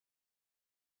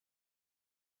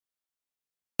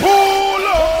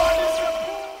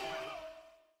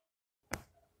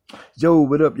Yo,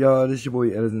 what up, y'all? This your boy,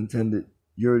 Ellis Intended.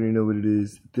 You already know what it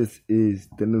is. This is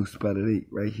the new Spot at 8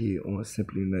 right here on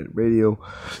Simply United Radio,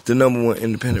 the #1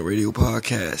 independent radio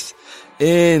podcast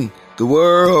in the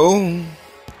world.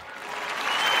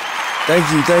 Thank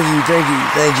you,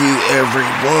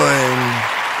 everyone.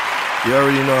 You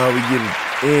already know how we get it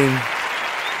in.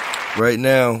 Right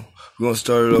now, we're going to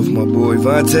start it off with my boy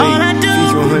Vontae,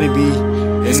 featuring Honeybee.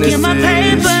 And this is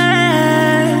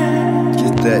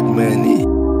Get That Money.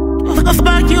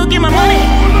 Fuck you, get my money.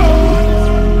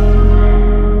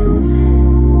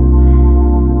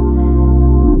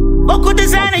 Vocal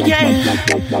designer, yeah.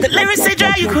 The lyrics they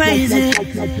drive you crazy.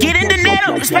 Get in the net,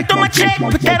 respect on my check,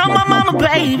 put that on my mama,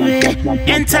 baby.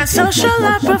 Antisocial,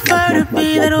 I prefer to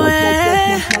be that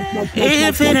way.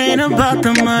 If it ain't about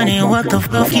the money, what the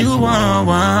fuck you want?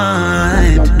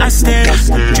 I stay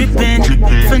dripping,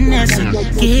 finessing,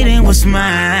 getting what's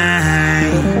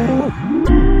mine.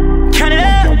 Count it up.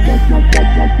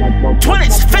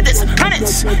 20s, 50s,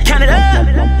 100s, count it up.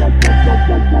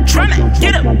 Tryna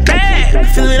get a bag,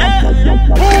 fill it up.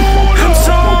 I'm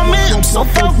so on me, I'm so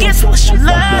focused, what's your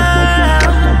love?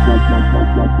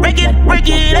 Break it up.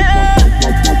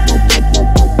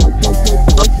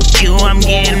 You, I'm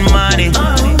getting money.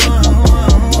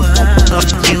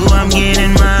 You, I'm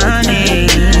getting money.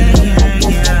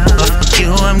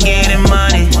 You, I'm getting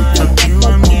money.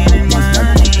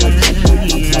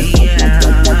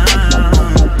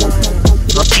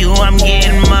 You, I'm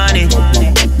getting money.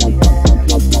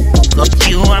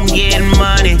 You, I'm getting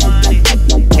money.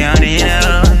 Count it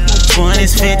up.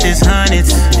 20s, 50s,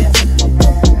 100s.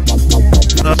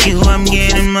 You, I'm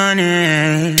getting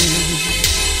money.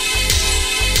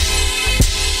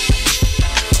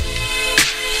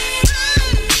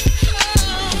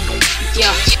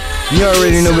 You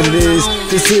already know what it is.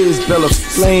 This is Bella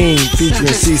Flame featuring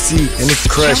CC, and it's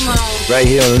Crush right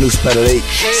here on the new Spot at 8,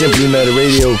 Simply United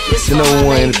Radio, the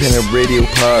 #1 independent radio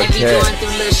podcast.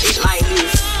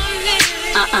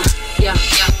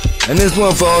 And this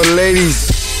one for all the ladies.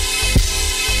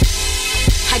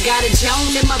 I got a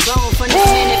Joan in my bone from this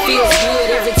man that feels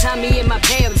good. Every time he in my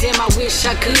path, damn, I wish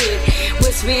I could.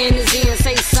 Whisper in his ear and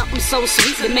say something so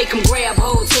sweet to make him grab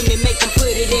hold to me, make him put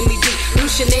it in me deep. Blue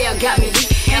Chanel got me weak,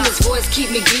 and his voice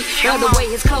keep me geek. Love the way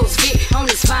his clothes fit on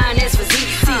his fine ass physique.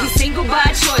 See, he's single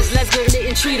by choice, let's get lit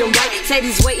and treat him right. Said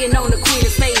he's waiting on the queen to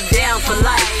stay down for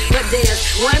life. But there's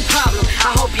one problem,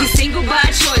 I hope he's single by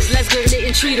choice, let's get lit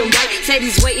and treat him right. Said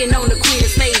he's waiting on the queen to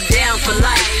stay down for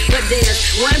life. But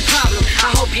there's one problem, I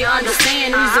hope you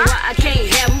understand the reason why I can't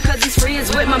have him, cause he's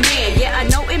friends with my man. Yeah, I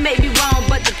know it may be wrong,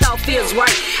 but the thought feels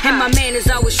right. And my man is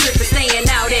always tripping, staying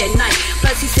out at night.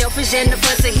 Plus he's selfish and the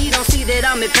fuss, and he don't see that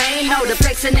I'm in pain. No, the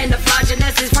flexing and the flogging,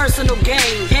 that's his personal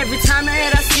game. Every time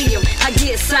that I see him, I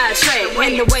get sidetracked.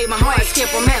 And the way my heart skip,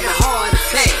 I'm having a heart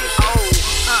attack.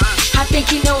 I think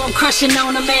he know I'm crushing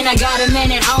on him, and I got a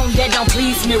man at home that don't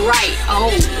please me right.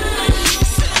 Oh.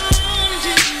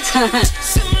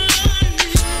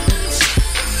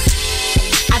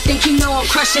 I think you know I'm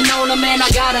crushing on him, and I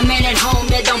got a man at home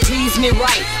that don't please me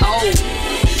right. Oh.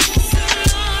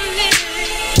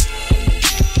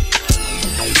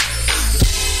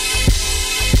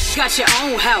 Got your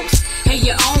own house and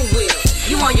your own will.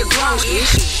 You on your grown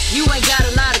issue. You ain't got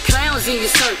a lot of clowns in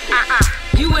your circle.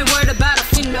 You ain't worried about a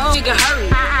nigga hurting.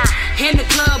 In the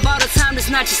club all the time, that's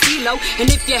not your stilo.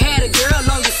 And if you had a girl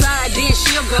on your side, then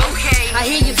she'll go. I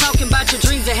hear you talking about your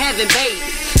dreams of having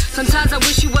babies. Sometimes I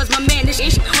wish you was my man, this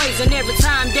shit crazy. And every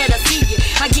time that I see you,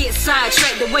 I get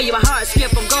sidetracked. The way my heart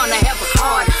skip, I'm gonna have a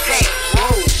heart attack.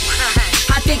 Whoa.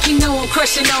 I think you know I'm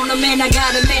crushing on him, and I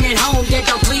got a man at home that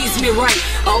don't please me right.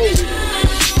 Oh.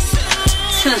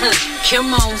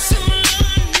 Come on.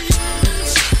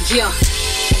 Yeah.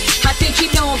 I think you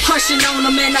know I'm crushing on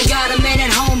him, and I got a man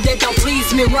at home that don't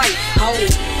please me right. Oh.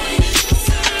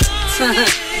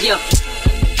 Yeah.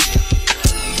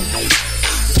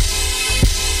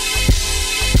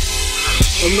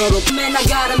 Another man, I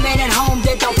got a man at home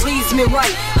that don't please me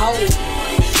right. Oh.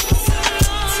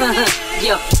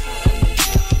 Yeah.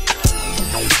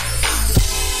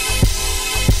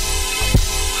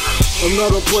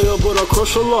 Another player, but I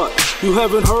crush a lot. You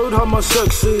haven't heard how my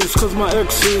sex is, cause my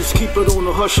exes keep it on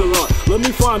the hush a lot. Let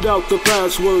me find out the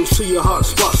passwords to your hot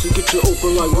spots and get you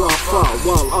open like Wi-Fi.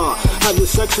 While I have you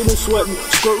sexing and sweating,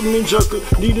 squirting and jerking,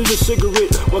 needed a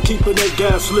cigarette while keeping that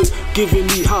gas lit, giving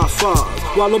me high fives.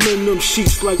 While I'm in them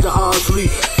sheets like the Osley,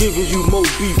 giving you more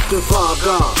beef than Five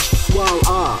Guys. While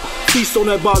I feast on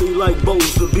that body like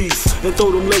Bo's the Beast, and throw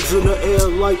them legs in the air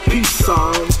like peace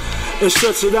signs, and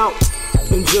stretch it out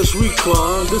and just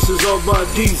recline. This is all by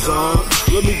design.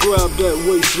 Let me grab that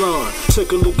waistline.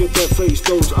 Take a look at that face,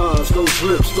 those eyes, those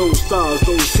lips, those thighs,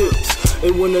 those hips.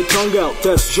 And when that tongue out,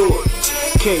 that's yours.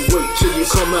 Can't wait till you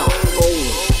come out.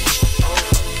 Oh.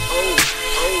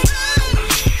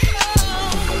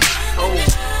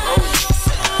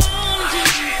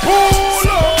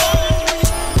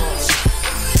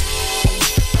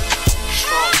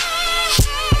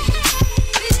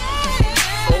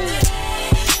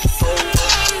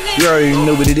 You already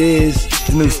know what it is.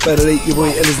 The new Spider 8, your boy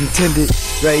Ellis intended.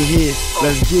 Right here.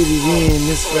 Let's get it in.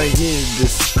 This right here is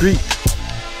discreet.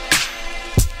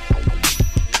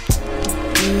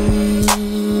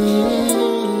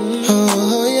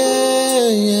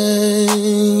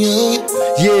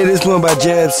 Yeah, this one by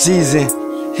Jab Season.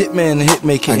 Hitman the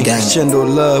Hitmaker and Crescendo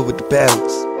Love with the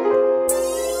battles.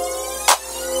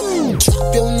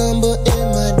 Drop your number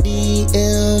in my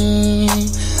DM.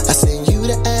 I send you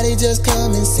the addy, just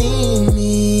come and see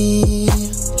me.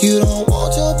 You don't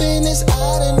want your business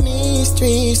out in these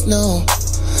streets, no.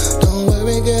 Don't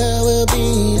worry, girl, we'll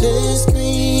be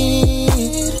discreet.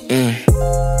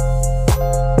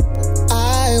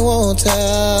 I won't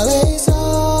tell a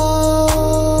soul.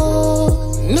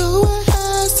 No one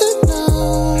has to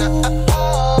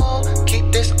know.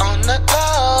 Keep this on the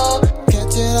low.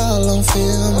 Catch it all on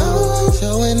film.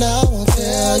 Showing I won't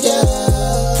tell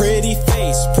ya. Pretty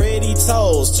face, pretty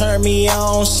toes, turn me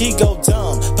on, she go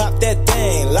dumb. Pop that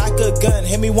thing like a gun,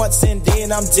 hit me once and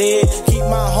then I'm dead. Keep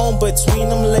my home between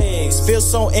them legs, feel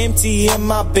so empty in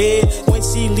my bed. When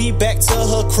she leave back to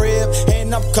her crib,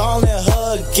 and I'm calling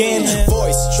her again.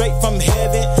 Voice straight from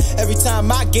heaven, every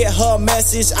time I get her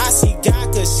message, I see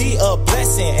God cause she a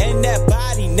blessing. And that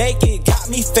body naked got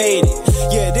me faded.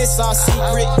 Yeah, this our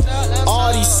secret,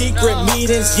 all these secret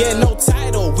meetings. Yeah, no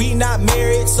title, we not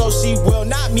married, so she will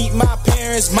not meet my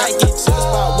parents. Might get judged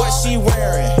by what she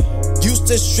wearing. Used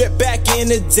to strip back in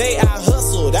the day, I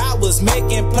hustled, I was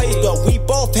making plays, but we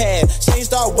both had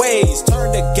changed our ways.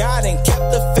 Turned to God and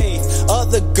kept the faith.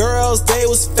 Other girls, they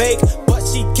was fake, but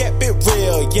she kept it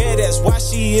real. Yeah, that's why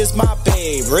she is my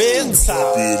babe. Real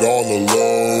talk. Keep it on the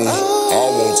low, I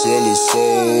won't tell a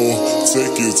soul.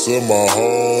 Take it to my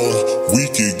home, we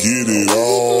could get it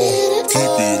on.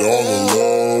 Keep it on the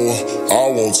low, I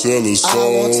won't tell a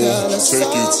soul.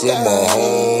 Take it to my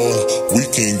home, we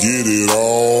can get it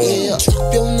on. Yeah,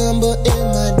 drop your number in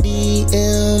my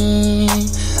DM.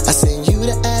 I send you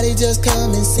the addy, just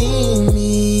come and see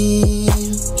me.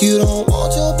 You don't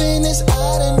want your business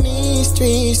out in these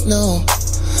streets, no.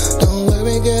 Don't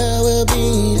worry, girl, we'll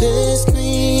be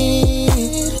discreet.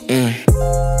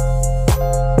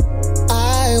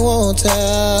 I won't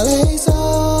tell a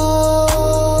soul.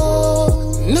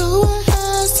 No one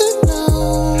has to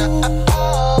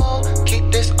know.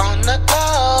 Keep this on the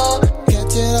low.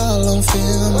 Catch it all on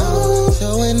film.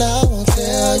 Showing I won't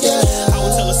tell ya. I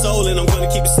won't tell a soul and I'm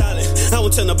gonna keep it silent. I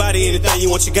won't tell nobody anything you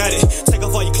want, you got it. Take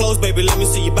off all your clothes, baby, let me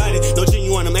see your body. No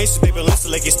genuine, I'm anxious, baby, let's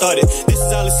get started. This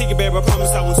is all a secret, baby, I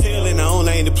promise I won't tell. And I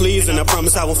only aim to please, and I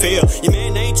promise I won't fail. Your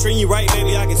man ain't treating you right,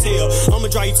 baby, I can tell. I'ma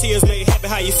dry your tears, make you happy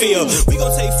how you feel. We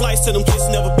gon' take flights to them places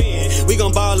never been. We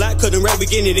gon' ball out, cause them rap, we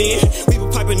getting it in. We been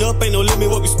piping up, ain't no limit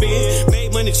what we spend.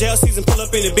 Made money, jail season, pull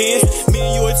up in the Benz. Me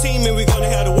and you a team, and we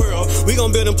gonna have the world. We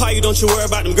gon' build empire, don't you worry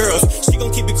about them girls. She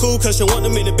gon' keep it cool, cause she want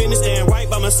them in the business. Stand right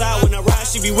by my side when I ride,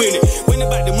 she be with it. When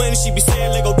about the money, she be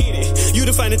saying, let go get it. You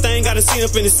the finest thing, gotta see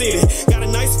up in the city. Got a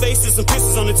nice face and some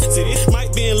pictures on the titty.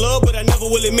 Might be in love, but I never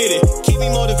will admit it. Keep me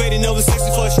motivated, never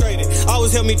sexy frustrated.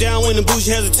 Always held me down when the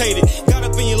bougie hesitated. Got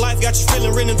up in your life, got you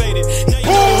feeling renovated. Now you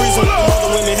know the reason why the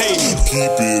other women hate me.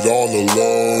 Keep it on the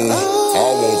low, I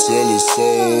won't tell a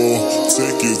soul.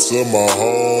 Take it to my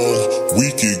home, we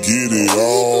could get it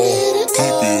on.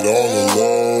 Keep it on the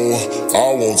low,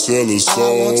 I won't tell a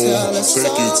soul.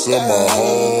 Take it to my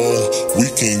home, we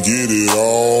can get it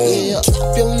on.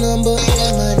 Drop your number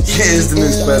in my DM. Yeah, it's the new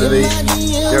Spider 8.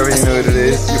 You already know what it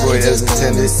is. Your boy as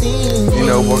intended. You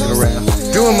know, walking around,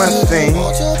 doing my thing.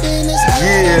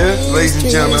 Yeah, ladies and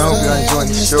gentlemen, I hope y'all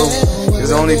enjoying the show.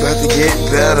 It's only about to get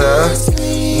better.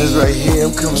 And this right here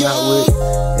I'm coming out with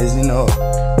is, you know,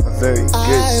 a very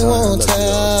good song.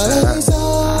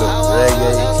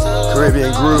 Reggae,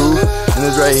 Caribbean groove. And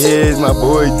this right here is my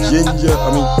boy Ginger.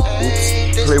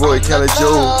 Playboy Cali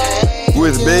Joe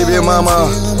with Baby Mama.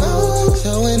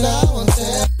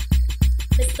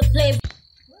 It's the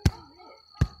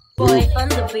Playboy on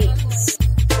the beats.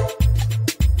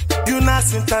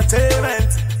 Unas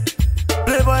Entertainment,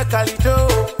 Playboy Cali Joe.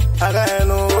 I gotta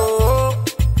know,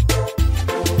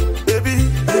 baby,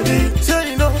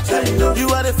 say you know, you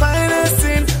are the finest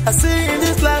thing I see in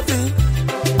this life.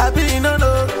 I be no,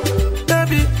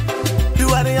 baby,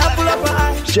 I pull up my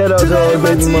eye. Shout out to all the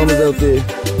baby mamas out there.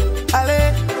 Ale,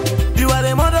 you are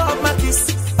the mother of my kiss.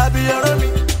 I be your Romy.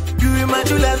 You my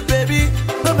Juliet, baby.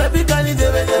 No baby, can you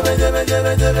jebe.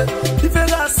 If you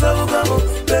got so go,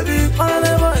 baby, all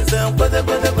the boys them put. If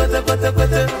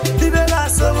you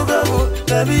got so go,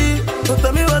 baby, so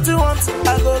tell me what you want, I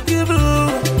go give you.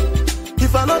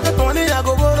 If I not get money, I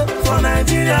go borrow from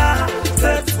Nigeria,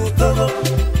 straight to Togo.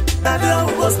 Now they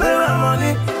go spend my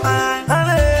money.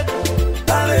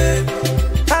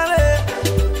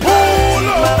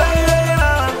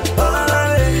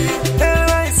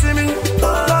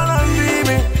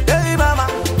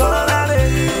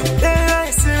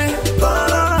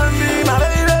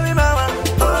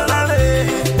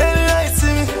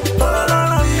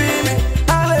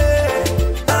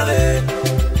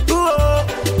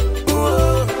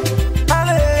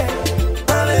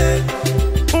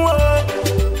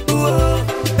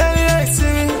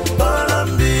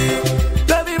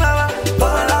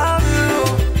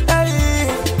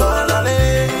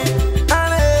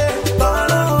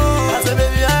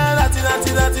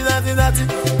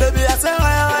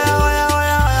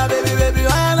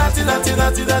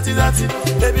 That's it.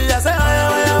 Baby, I say,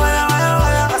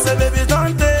 I say, baby,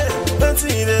 don't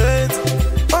see the wait.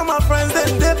 All my friends,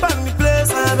 then they pan me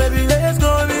place. Baby, let's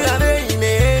go, be a day in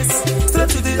this. Straight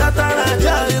to the Atana,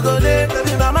 you go there.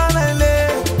 Baby, mama, and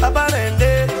papa, and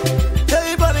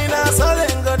everybody now, so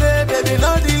then go there. Baby,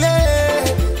 no delay.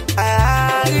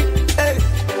 Hey,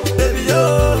 baby,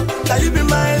 yo, can you be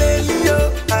my lady, yo?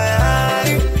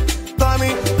 For me,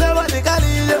 nobody can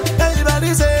leave you.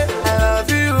 Everybody say, I love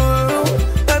you.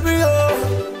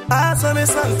 Ask me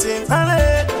something,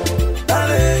 ale,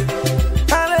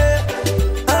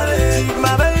 keep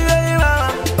my baby mama,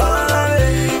 ale,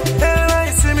 I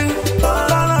see me, be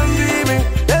me,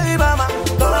 baby mama, I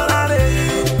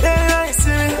see me,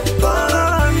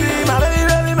 be my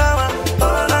baby mama, I see me,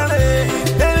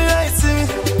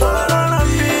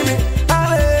 be me, ale,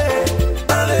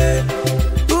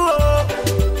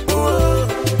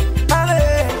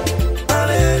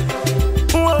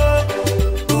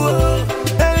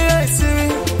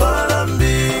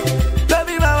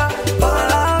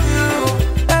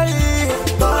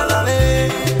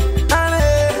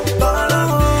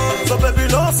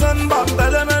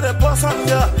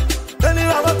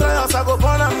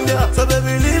 so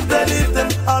baby, leave them.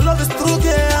 Our love is true,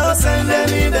 yeah, I'll send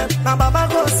them. Now Baba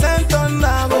go send on,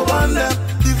 now go burn them.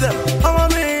 Leave them, I'm on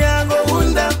me, I go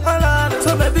wound them.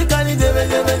 So baby, can you jebe.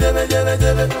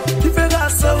 If you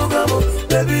got so go,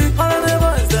 baby, all of the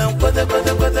boys, them put. If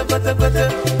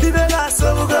you got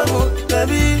so go,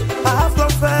 baby, I have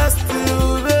confessed to you,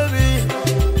 baby.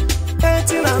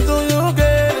 Anything I do, you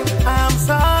get it. I am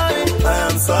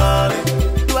sorry.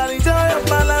 You are the joy of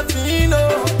my life, you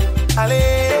know. Ale,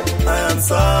 I am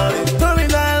sorry. Tell me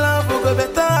that love will go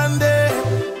better one day.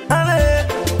 Ale,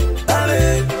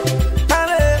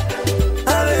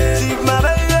 keep my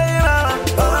baby mama.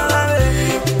 Ale,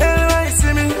 anyway,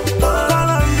 see me. Call on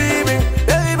me,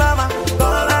 baby mama.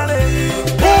 Ale,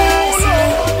 see me.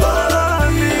 Call on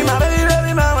me, my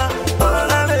baby mama.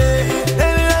 Ale,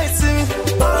 anyway, see me.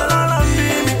 Call on me,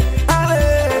 ale,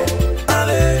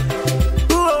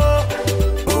 ooh,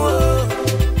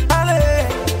 ale.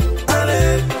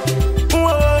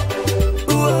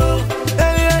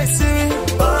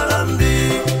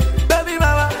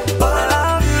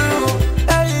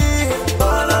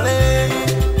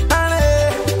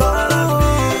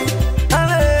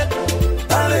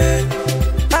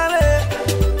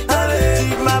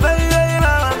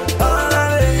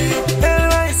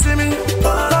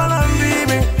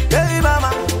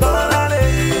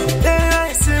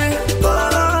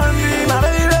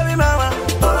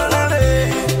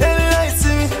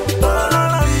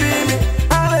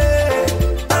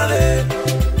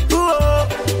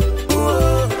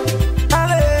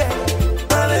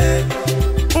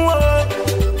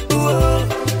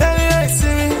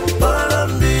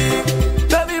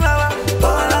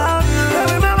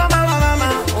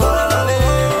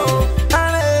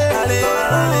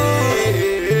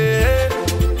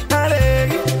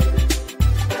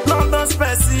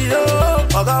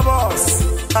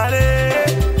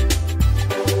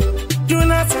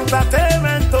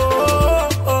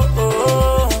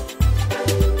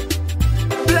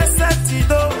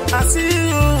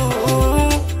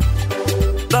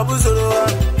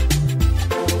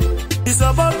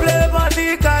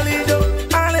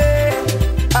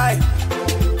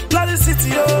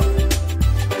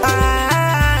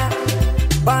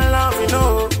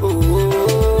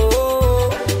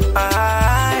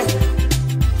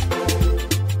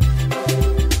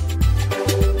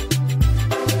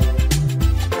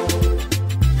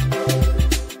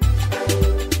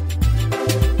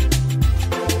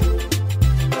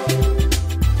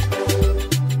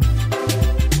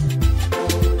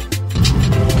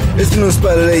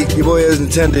 Spotted 8, your boy as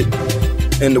intended.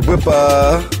 And the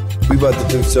whipper, we about to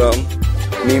do something.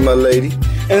 Me and my lady.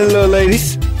 And the little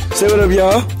ladies. Say what up,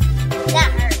 y'all.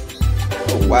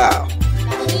 Oh, wow.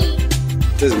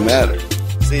 Doesn't matter.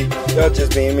 See, y'all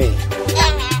just being me.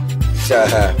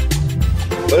 Shy.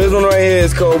 But this one right here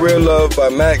is called Real Love by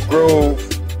Matt Grove.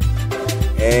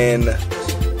 And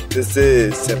this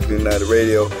is Simply Not the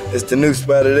Radio. It's the new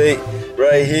Spotted 8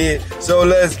 right here. So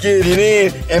let's get it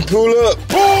in and pull up.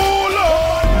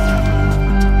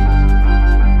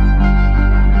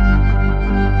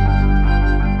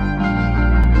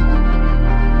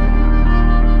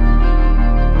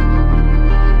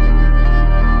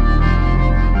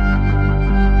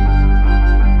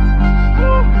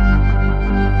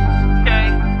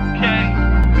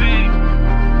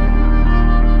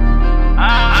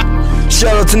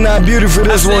 Shout out to Not Beauty for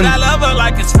this one. I love her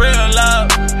like it's real love.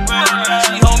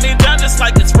 She hold me down just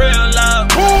like it's real love.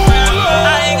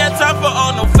 I ain't got time for all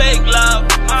no fake love.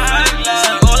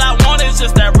 See, all I want is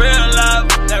just that real love.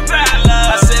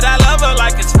 I said I love her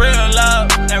like it's real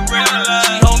love.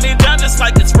 She hold me down just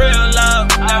like it's real love.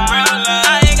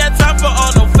 I ain't got time for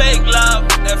all no fake love.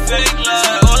 See,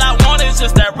 all I want is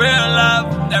just that real love.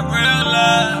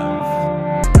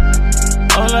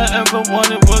 All I ever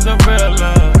wanted was a real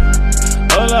love.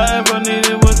 All I ever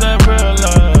needed was that real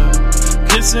love.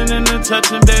 Kissing and then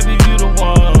touching, baby, you the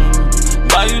one.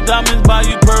 Buy you diamonds, buy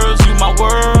you pearls, you my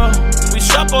world. We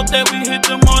shop all day, we hit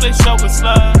them all, they show us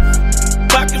love.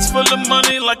 Pockets full of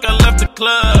money like I left the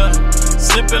club.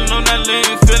 Sipping on that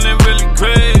lean, feeling really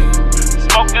great.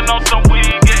 Smoking on some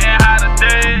weed, getting high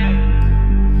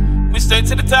today. We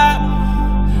straight to the top,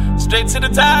 straight to the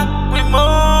top. We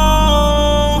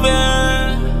moving,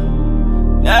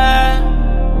 yeah.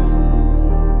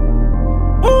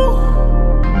 Woo.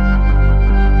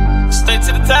 Straight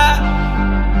to the top,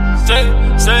 straight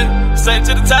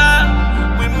to the top.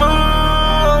 We moving,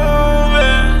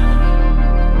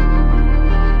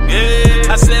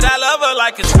 yeah. I said I love her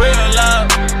like it's real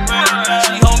love.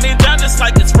 She hold me down just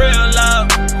like it's real love.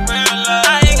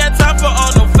 I ain't got time for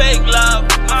all no fake love.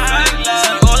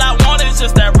 See, all I want is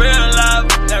just that real love.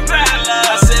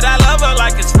 I said I love her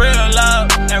like it's real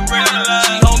love.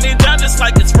 She hold me down just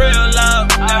like it's real love.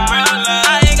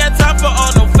 I ain't got time for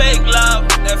all no fake love.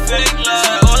 See,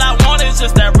 all I want is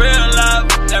just that real love.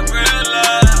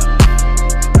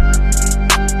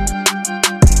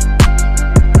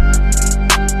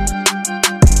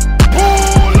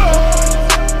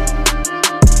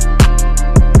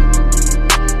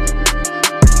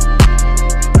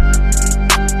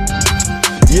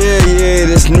 Yeah,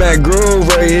 this Matt Grove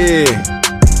right here.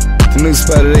 The new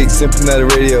Spotted 8, Simply Not the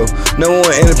Radio.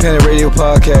 #1 independent radio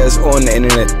podcast on the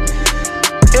internet.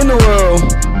 In the world,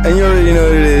 and you already know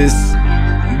what it is.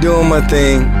 Doing my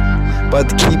thing. About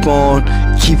to keep on,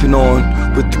 keeping on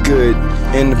with the good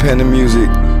independent music.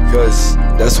 Because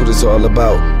that's what it's all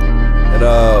about. And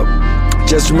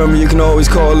just remember, you can always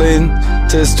call in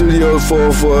to the studio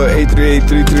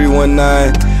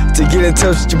 404-838-3319 to get in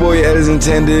touch with your boy as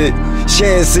intended.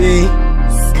 Shan C.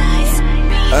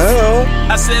 I don't know.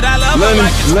 I said I love her like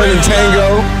it's London real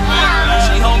Tango.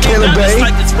 Killer Bay.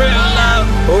 Like it's real love.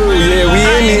 Oh yeah, we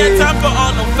in here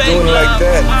doing it like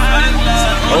that.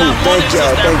 Oh, thank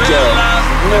y'all. You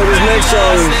know this next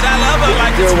song is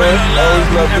good, man. I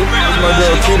always loved it. It's my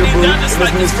girl Kita Boo. It's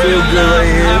Miss Feel Good right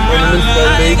here on the new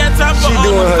Spotted 8. She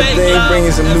doing her thing,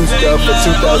 bringing some new stuff for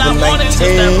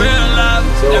 2019.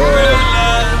 So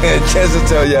chance to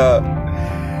tell y'all,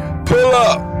 pull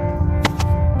up.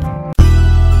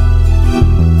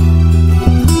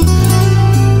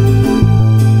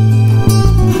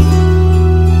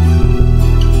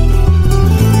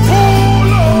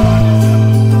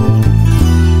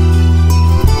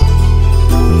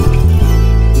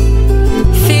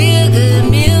 Feel good.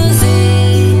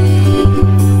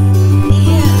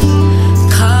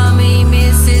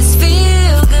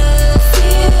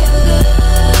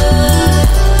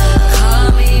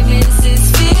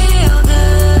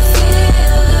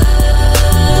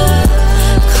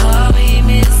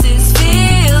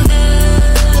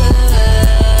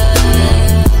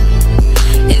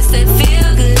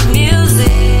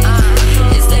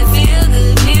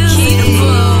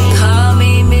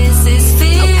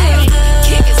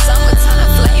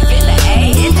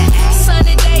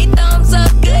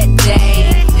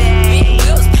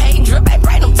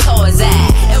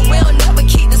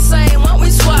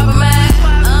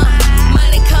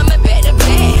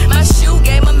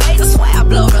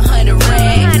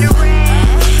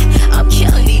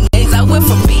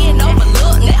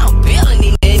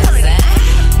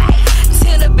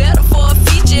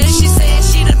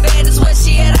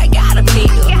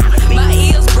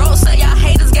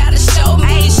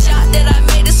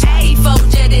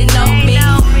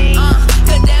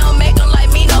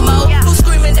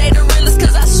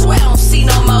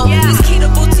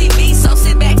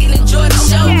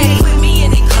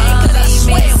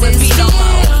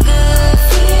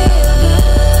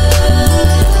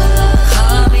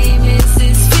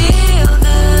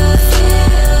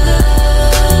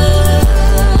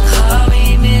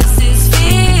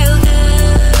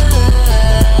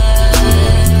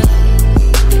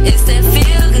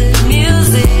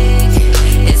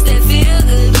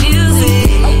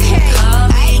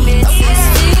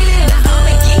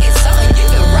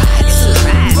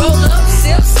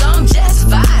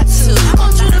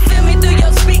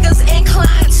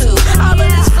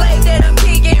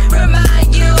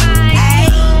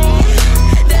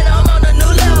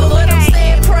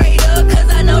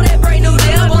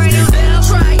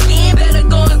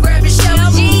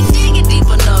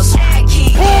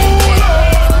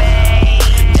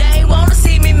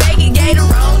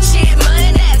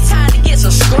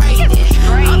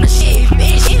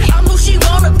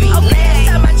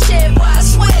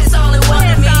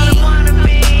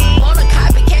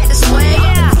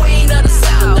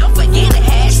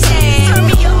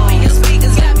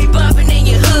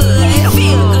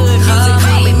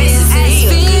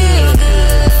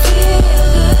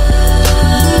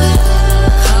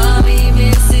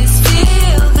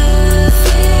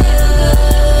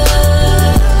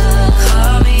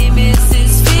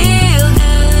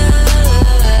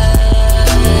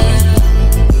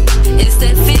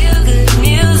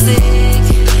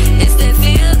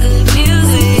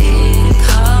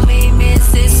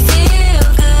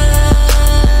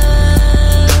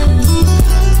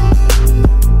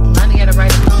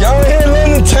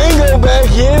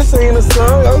 singing the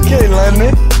song? Okay,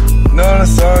 London. Knowing the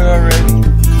song already.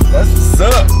 That's what's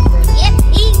up.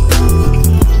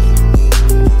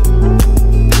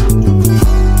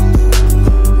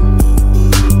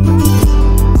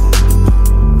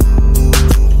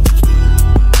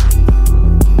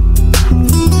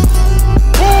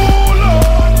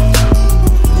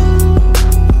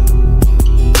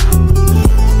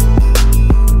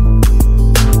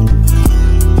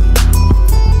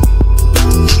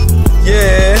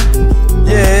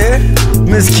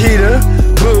 Miss Keita,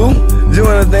 Boo,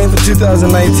 doing a thing for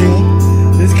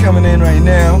 2019. This is coming in right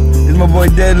now. It's my boy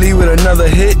Deadly with another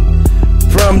hit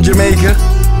from Jamaica,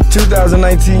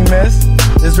 2019 mess.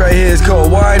 This right here is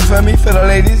called Wine For Me. For the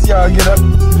ladies, y'all get up,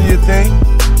 do your thing.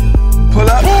 Pull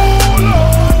up.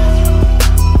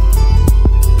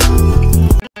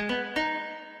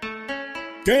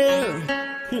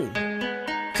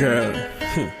 Girl,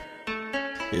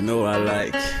 you know I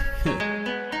like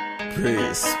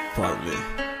praise for me,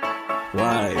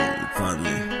 wine for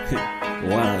me,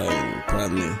 wine for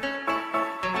me.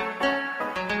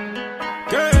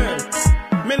 Girl,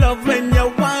 me love when you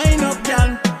wind up,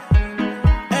 girl.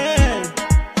 Hey,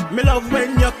 me love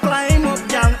when you climb up,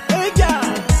 girl. Hey,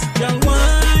 girl, you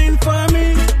wine for me,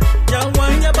 you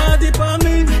wine your body for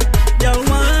me, you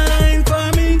wine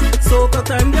for me. So good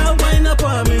time, you wine up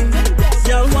for me,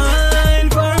 you wine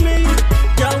for me,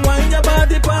 you wine your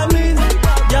body for me.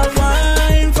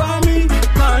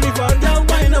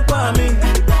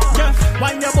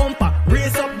 Wine your bumper,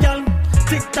 raise up, y'all.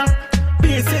 Tick tock,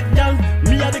 pace it, y'all.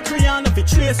 Me a the crayon of it,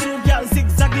 trace you, y'all.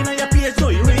 Zigzagging on your page, no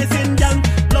you racing, y'all.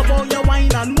 Love how you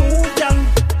wine and move, y'all.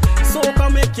 Soca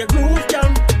make you groove,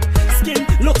 y'all. Skin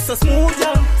looks so smooth,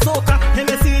 y'all. Soca,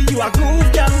 Hennessy, you a groove,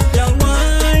 y'all. You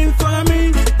wine for me,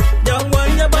 you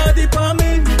wine your body for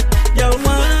me, you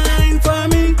wine for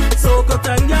me. Soca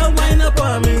time, you wine up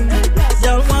for me,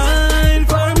 you wine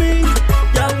for me,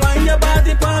 you wine your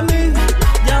body for me.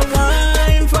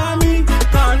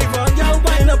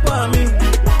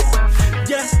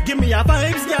 Give me a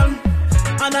vibes, girl,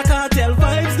 and I can't tell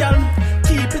vibes, girl.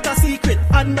 Keep it a secret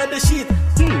under the sheet.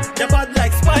 You're bad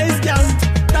like spice, girl.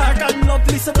 Dark and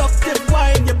lovely, seductive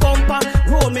wine. Your bumper,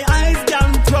 roll me eyes,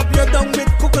 girl. Drop your down with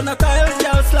coconut oil,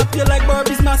 girl. Slap you like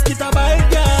Barbie's mosquito bite,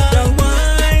 girl. You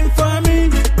wine for me,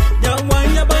 you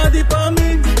wine your body for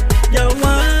me, you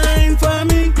wine for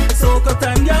me. So good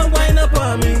time, you wine up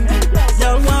for me,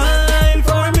 you wine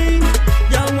for me,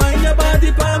 you wine your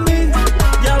body for me,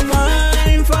 you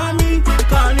wine for me.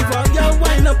 Carnival, you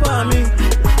wine up for me.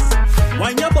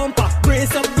 Wine your bumper,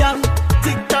 brace up, y'all.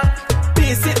 Tick tock,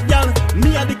 pace it, y'all.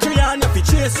 Me a the crayon, if you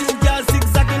chase you, y'all.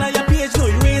 Zigzagging on your page, no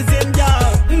you raising,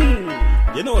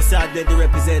 y'all. You know, say I Deadly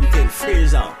representing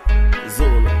Fraser,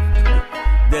 Zolo,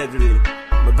 Deadly.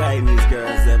 My Guyanese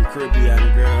girls, them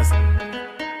Caribbean girls.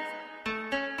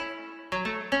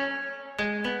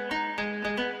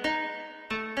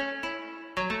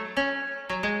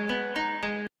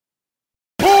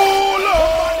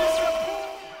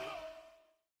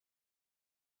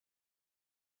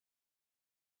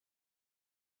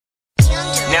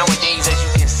 Nowadays, as you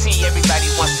can see, everybody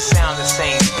wants to sound the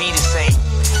same, be the same.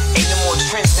 Ain't no more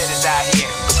trendsetters out here.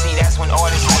 But see, that's when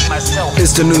artists like myself.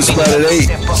 It's the new Spot at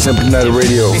 8, Simple Night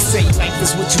Radio. They say life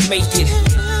is what you make it.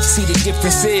 See the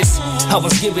difference is, I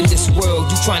was given this world,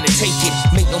 you trying to take it.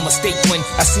 Make no mistake when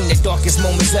I seen the darkest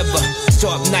moments ever.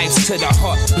 Sharp knives to the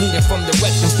heart, bleeding from the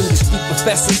rectum through the street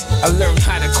professors. I learned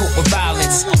how to cope with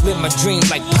violence. Live my dream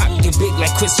like Pac, get big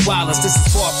like Chris Wallace. This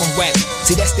is far from rap.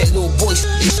 See, that's that little boy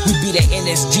shit. We be that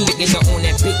NSG, on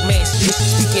that big man shit.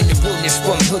 Speaking the realness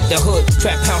from hood to hood,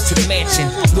 trap house to the mansion.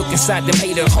 Look inside them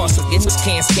hater hearts, so in this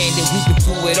can't stand it. We can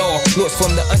do it all. Lords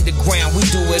from the underground, we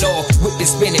do it all. With the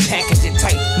spinning, package it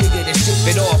tight. Nigga that ship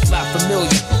it off, not familiar.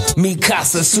 Mi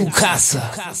casa, su casa.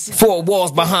 Four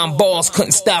walls behind bars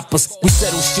couldn't stop us. We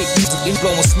settle shit, we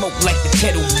blowing smoke like the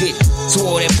kettle get. So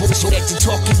all that bullshit that you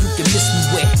talking, you can miss me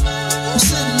with. I'm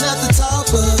sitting at the top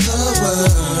of the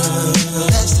world.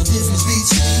 That's the difference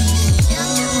between me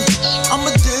and you. I'm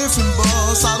a different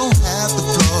boss, I don't have the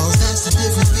flaws. That's the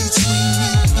difference between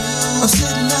me and you. I'm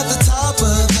sitting at the top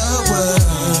of the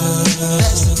world.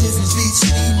 That's the difference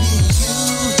between me and you.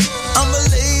 I'm a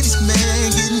ladies' man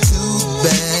getting to the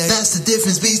bag. That's the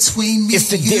difference between me and you.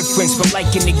 It's the difference from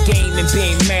liking the game and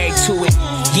being married to it.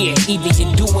 Yeah, either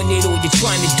you're doing it or you're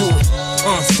trying to do it.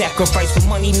 Sacrifice for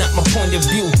money, not my point of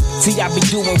view. See, I be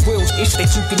doing real ish that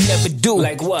you can never do.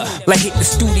 Like what? Like hit the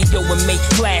studio and make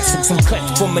classics. I'm cut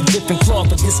from a different cloth,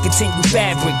 but discontinued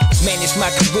fabric. Manage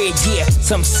my career, yeah,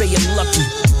 some say I'm lucky.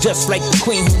 Just like the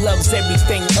queen who loves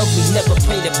everything ugly. Never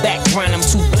play the background, I'm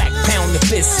too black, pound the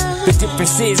fist. The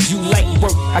difference is you like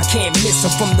work, I can't miss.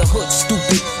 I'm from the hood,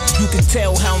 stupid. You can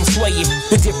tell how I'm swaying.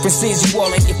 The difference is you all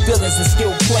in your feelings and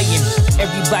still playing.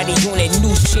 Everybody on that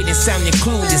new shit is sounding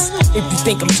clueless. If you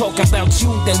think I'm talking about you,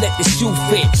 then let the shoe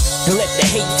fit. Then let the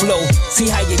hate flow.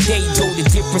 See how your day go. The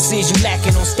difference is you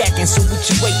lacking on stacking, so what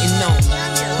you waiting on?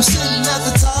 I'm sitting at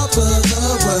the top of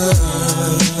the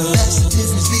world. That's the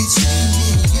difference between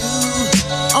me and you.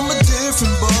 I'm a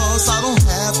different boss, I don't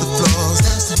have the flaws.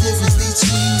 That's the difference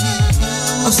between me and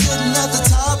you. I'm sitting at the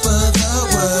top of the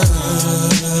world.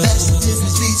 That's the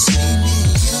difference between me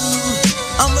and you.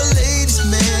 I'm a ladies'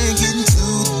 man getting to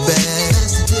the bag.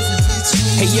 That's the difference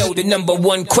between Hey yo, the number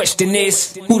one question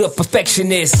is, who the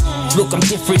perfectionist? Look, I'm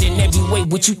different in every way,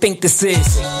 what you think this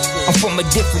is? I'm from a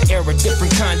different era,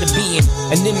 different kind of being.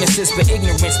 A nemesis for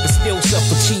ignorance, but still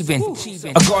self-achieving.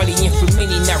 A guardian for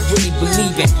many, not really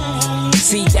believing.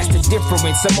 See, that's the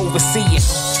difference, I'm overseeing.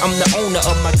 I'm the owner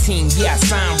of my team, yeah, I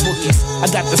sign rookies. I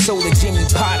got the soul of Jimmy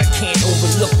Potter, can't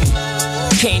overlook me.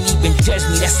 Can't even judge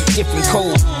me, that's a different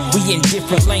code. We in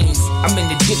different lanes, I'm in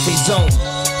a different zone.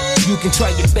 You can try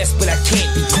your best, but I can't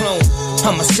be cloned.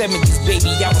 I'm a 70s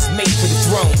baby, I was made for the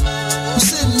throne. I'm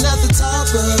sitting at the top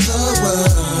of the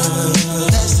world.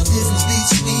 That's the difference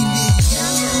between me and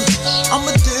you. I'm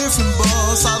a different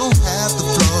boss, I don't have the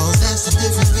flaws. That's the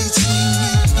difference between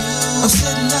me and you. I'm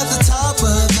sitting at the top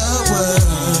of the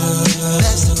world.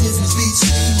 That's the difference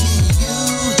between me and you.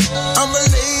 I'm a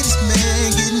ladies'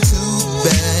 man getting to the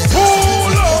bag. That's the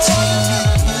difference between me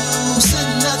and you. I'm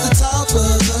sitting at the top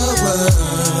of the world.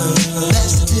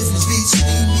 That's the difference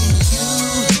between me and you.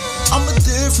 I'm a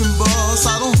different boss,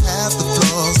 I don't have the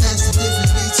flaws. That's the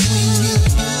difference between me and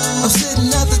you. I'm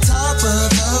sitting at the top of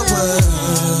the world.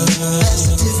 That's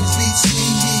the difference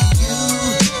between me and you.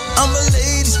 I'm a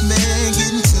ladies' man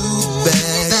getting to the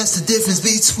bag. That's the difference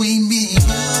between me and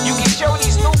you. You can show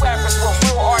these new rappers what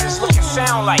real artists look and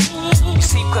sound like. You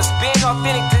see, cause being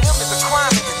authentic to them is a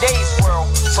crime in today's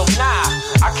world. So nah,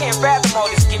 I can't fathom all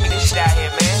this give me this shit out here,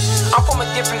 man. I'm from a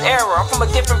different era, I'm from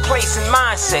a different place and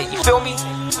mindset, you feel me?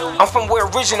 I'm from where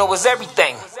original was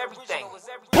everything.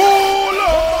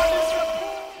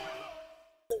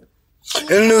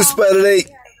 In the new Spotlight,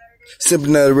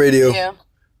 Simply Not Radio. Yeah.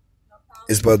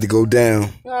 It's about to go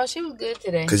down. No, she was good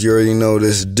today. Cause you already know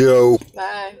this dope.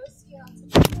 Bye.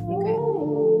 Okay.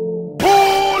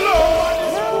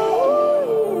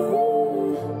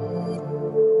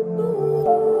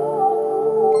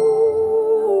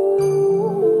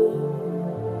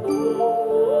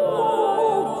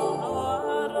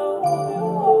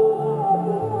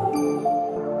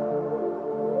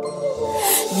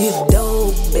 You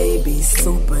dope, baby,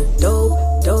 super dope,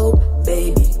 dope,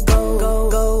 baby, go, go,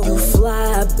 go. You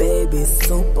fly, baby,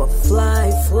 super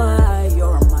fly, fly,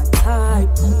 you're my type.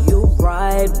 You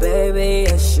right, baby,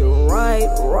 yes, you right,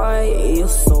 right, you're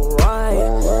so right.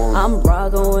 I'm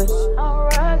rockin' with,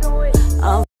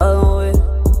 I'm fuckin' with.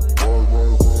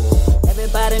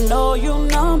 Everybody know you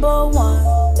number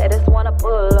one. They just wanna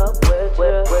pull up with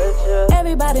you.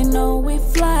 Everybody know we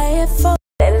fly it for.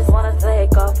 They just wanna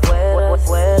take off with us.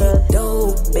 You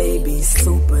dope, baby,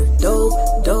 super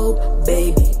dope, dope,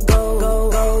 baby, go, go,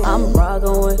 go. I'm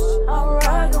rockin' with,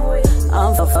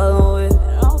 I'm fuckin' with.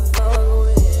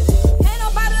 Ain't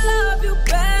nobody love you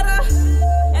better.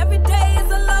 Every day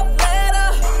is a love letter.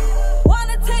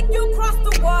 Wanna take you across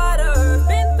the water.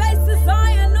 Been faces on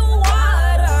your new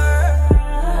water.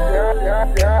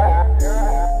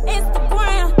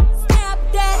 Instagram,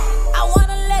 Snapchat. I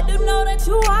wanna let them know that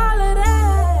you all of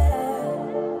that.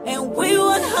 And we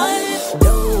 100.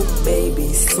 Dope, baby,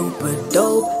 super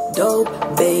dope, dope,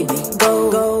 baby, go,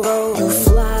 go, go. You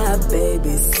fly,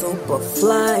 baby, super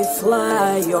fly,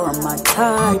 fly, you're my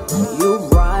type. You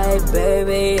right,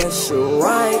 baby, yes, you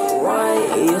right,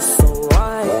 right, you're so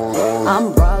right.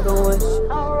 I'm rockin' with,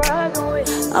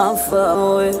 I'm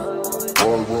fuckin' with.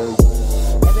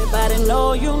 Everybody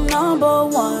know you number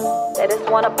one. They just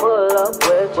wanna pull up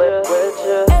with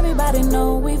you. Everybody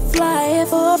know we fly it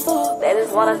for. They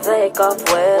just wanna take off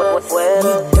with us.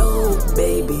 You dope,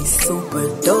 baby, super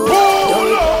dope,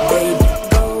 dope, baby,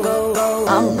 go, go, go.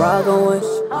 I'm rockin' with,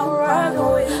 I'm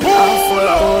fuckin' with,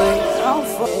 I'm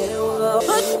fuckin'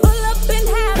 with. Pull up and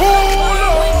have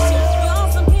fun with you. You on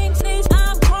some king shit,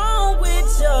 I'm grown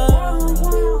with you.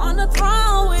 On the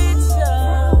throne with you.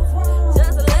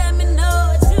 Just let me know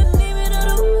what you need me to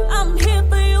do. I'm here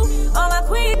for you. All my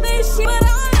queen bitch shit.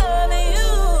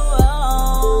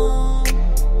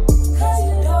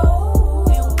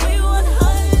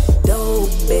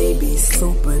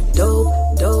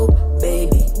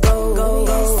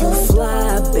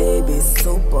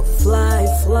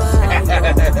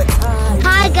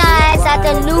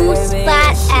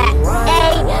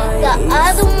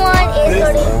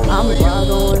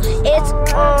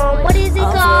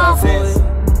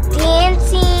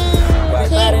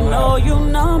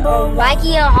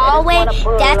 Nikki in hallway.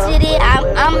 That's it.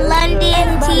 I'm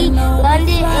London T,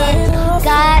 London and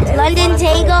God, London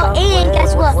Tango. And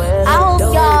guess what? I hope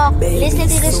y'all listen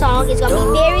to the song. It's gonna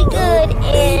be very good.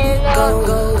 And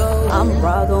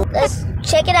let's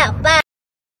check it out. Bye.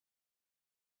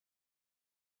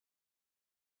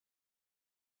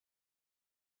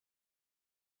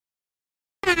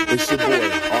 It's your boy,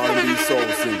 R&B soul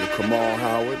singer Kamal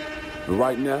Howard. And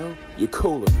right now, you're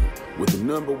cooling with the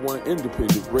 #1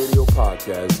 independent radio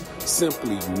podcast,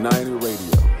 Simply United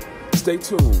Radio. Stay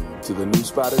tuned to the new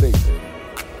spot at 8, baby.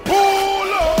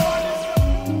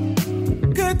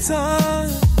 Good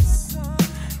times,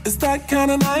 it's that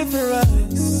kind of night for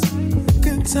us.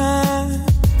 Good times,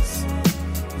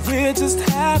 we're just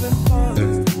having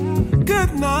fun.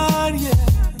 Good night, yeah.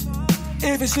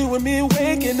 If it's you and me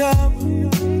waking up,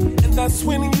 and that's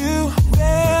when you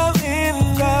fell in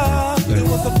love. It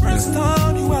was the first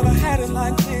time you ever had it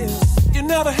like this. You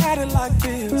never had it like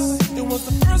this. It was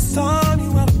the first time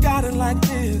you ever got it like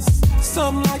this.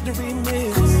 Something like the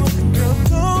remix. Girl,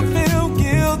 don't feel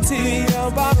guilty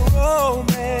about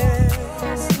romance,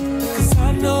 'cause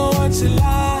I know what you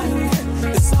like.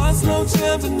 It's our slow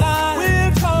jam tonight.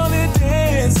 We're calling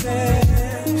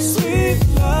dancing. Sweet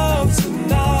love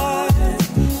tonight.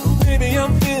 Baby,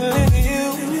 I'm feeling you.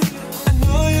 I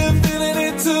know you're feeling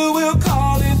it too. We'll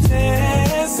call it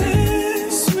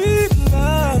dancing. Sweet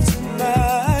love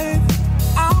tonight.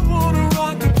 I wanna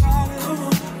rock your body.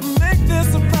 Make this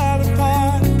a private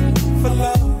party for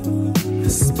love.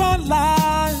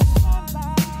 Spotlight.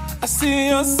 I see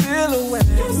your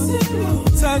silhouette.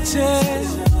 Touching.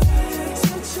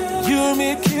 You and me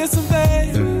kissing,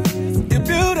 babe. Your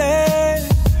beauty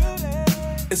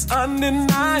is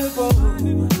undeniable.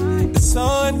 It's so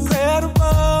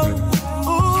incredible.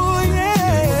 Ooh,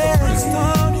 yeah. First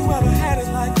time you ever had it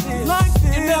like this.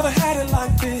 You never had it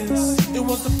like this. It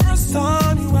was the first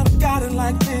time you ever got it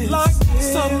like this.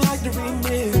 Something like the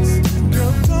remix.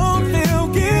 Girl, don't feel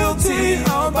guilty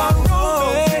about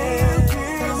romance,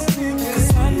 'cause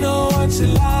I know what you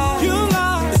like. You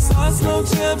like. It's our slow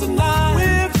jam tonight.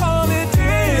 We're calling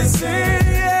dancing.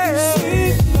 Yeah.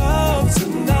 Sweet love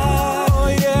tonight. Oh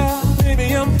yeah. Baby,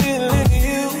 I'm feeling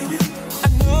you. I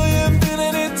know you're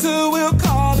feeling it too. We'll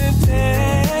call it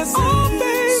dancing. Oh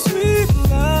baby, sweet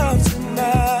love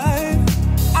tonight.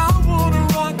 I wanna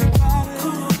rock your body.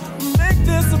 Make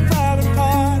this a private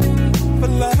party for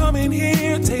love. Come in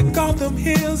here, take off them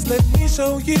heels. Let me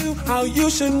show you how you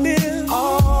should live.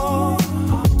 Oh,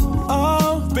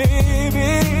 oh baby.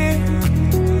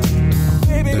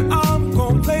 Baby, I'm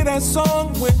gonna play that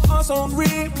song with us on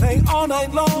replay all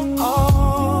night long.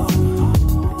 Oh,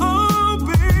 oh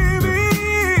baby,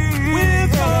 we're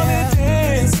gonna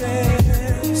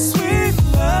dancing. Sweet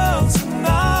love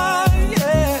tonight,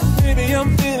 yeah. Baby, I'm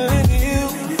feeling you.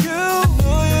 I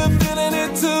know you're feeling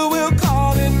it too. We'll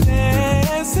call it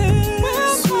dancing.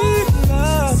 Sweet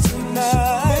love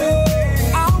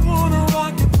tonight. I wanna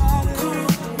rock your body.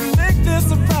 Make this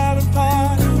a private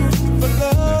party for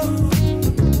love.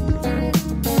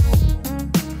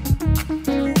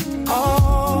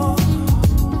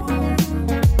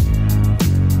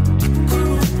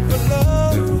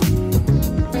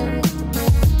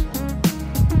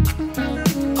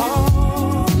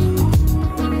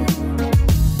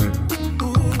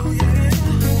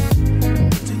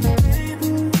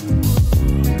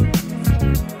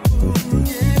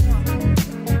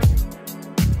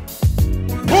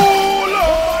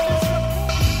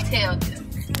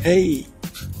 Hey.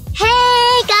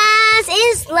 Hey guys,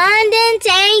 it's London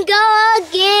Tango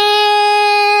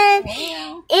again.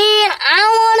 And I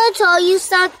want to tell you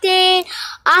something.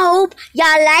 I hope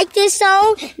y'all like this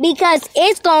song because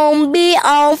it's going to be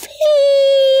on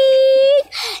fleek.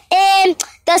 And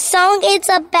the song it's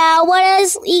about, what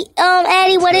is,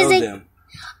 Eddie, what is it?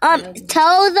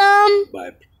 Tell Them.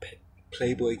 By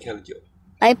Playboy Kelly Joe.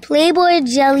 By Playboy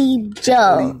Jelly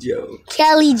Joe.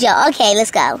 Kelly Joe. Okay,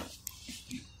 let's go.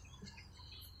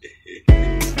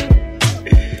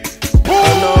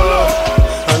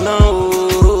 I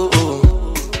know.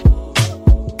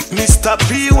 Mr. P.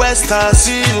 West, I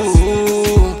see you.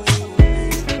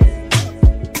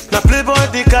 Now Playboy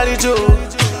the Cali Joe,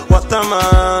 what a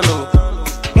man. Oh.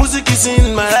 Music is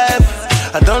in my life,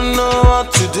 I don't know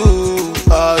what to do.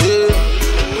 Oh yeah.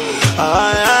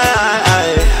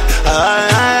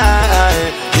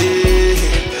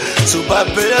 Super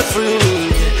belly free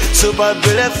me, super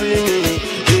belly free me.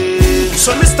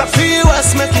 So Mr. P.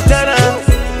 West make it down,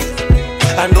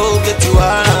 I know get you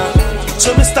out.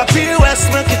 So Mr. P. West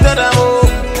make it down, oh,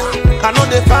 I know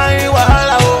they find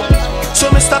wahala, oh. So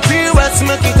Mr. P. West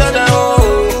make it down,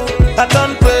 oh, I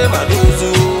don't pay my dues,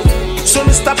 oh. So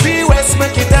Mr. P. West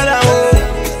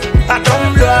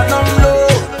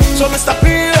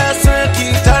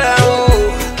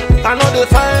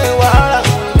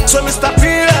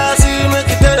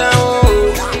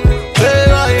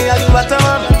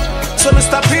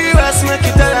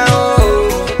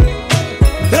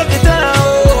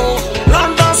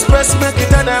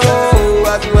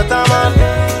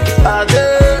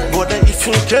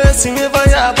person ever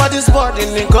hear about this body,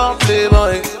 nigga,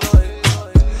 playboy.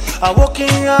 I working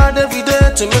hard every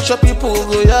day to make sure people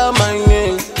go hear my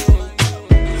name.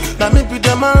 Now me be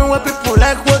the man where people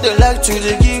like what they like to,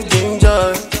 they give them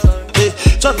joy.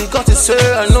 Just because they say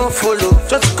I no follow,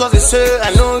 just because they say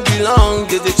I no belong,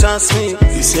 they chance me.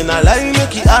 You say na lie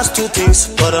make it ask two things,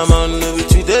 but I'm on with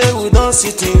today we don't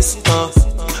see things.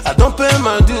 I don't pay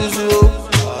my dues, yo.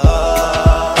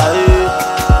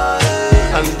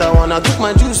 And I wanna take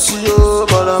my juice, yo,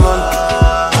 but I'm on.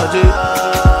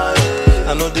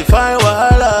 I know they find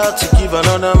wahala to give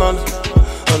another man.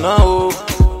 Oh no.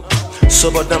 So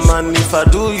but the man if I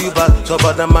do you bad, so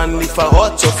but the man if I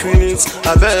hurt your feelings,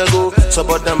 I better go. So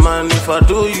but the man if I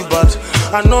do you bad,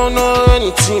 I don't know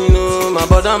anything, no, my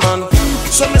brother man.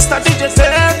 So Mr. DJ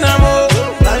take them all,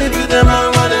 I be the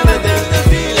man when they make them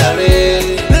feel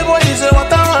away. The boy is a what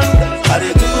I want, I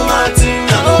dey do my thing,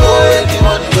 I know where the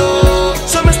money go.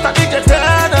 So Mr. DJ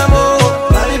take them all,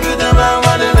 I be the man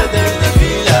when they make them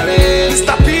feel away.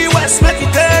 Mr. P West make it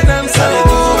take them, so I dey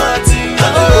do my thing, I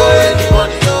know where the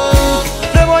money go.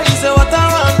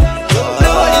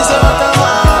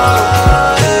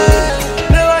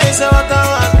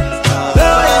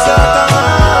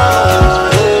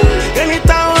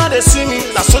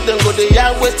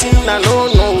 I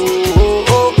don't know.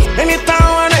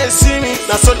 Anytime when they see me,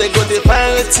 that's so they go they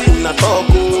find a team. I talk.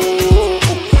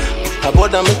 I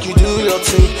bother make you do your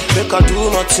thing, make I do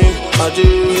my thing. I do.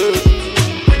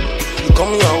 You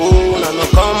come your own, I no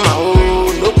come my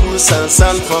own. No puss and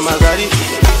sand for my daddy.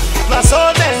 Now so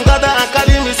then God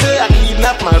Academy say I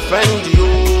kidnap my friend.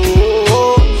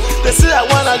 Yo, they say I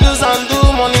wanna use and do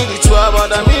money the 12,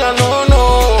 but me I no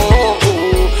know.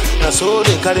 Now so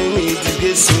they carry me,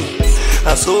 disgrace me.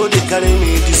 I saw they carry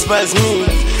me, despise me.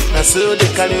 I saw they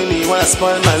carry me, wanna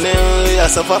spoil my name. I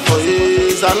suffer for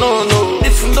years, I don't know.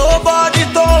 If nobody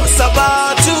talks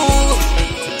about you,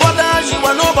 what does you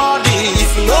want nobody?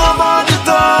 If nobody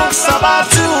talks about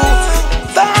you,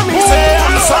 tell me say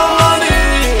I'm somebody.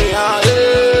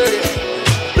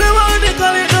 The one they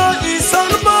call it dog is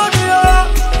somebody.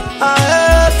 I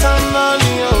hate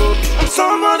somebody. I'm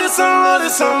somebody, somebody,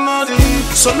 somebody.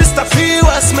 So Mr. P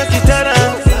West make it better.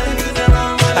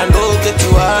 I know get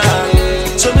you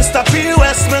high. So Mr. P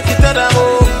West make it better.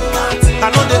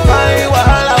 I know they find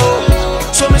wahala.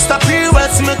 So Mr. P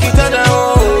West make it better.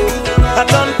 I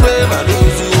don't pay my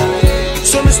dues.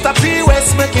 So Mr. P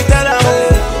West make it better.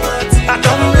 I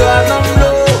don't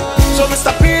know. So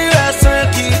Mr. P West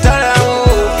make it better.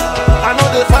 I know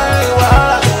they find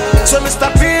wahala. So Mr.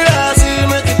 P West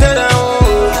make it better.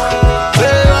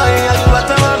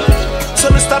 So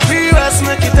Mr. P West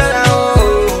make it better.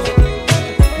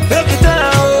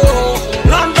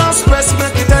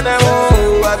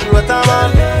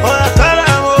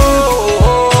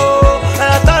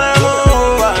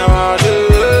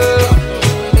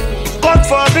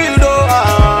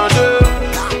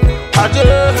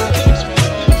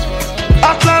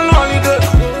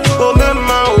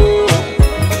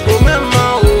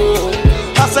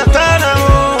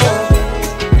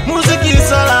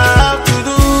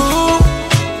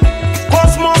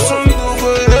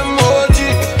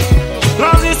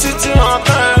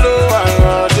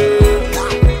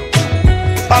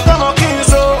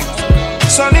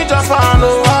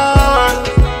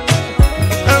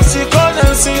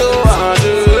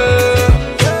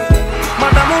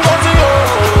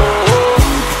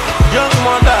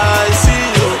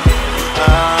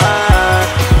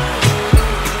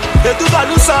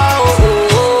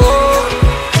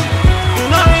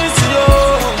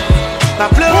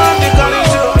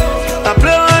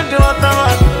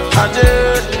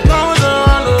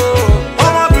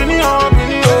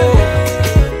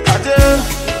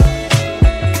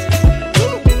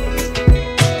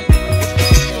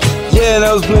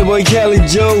 That was Playboy Cali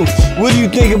Joe. What do you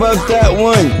think about that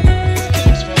one?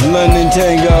 London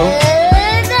Tango.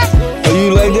 Oh,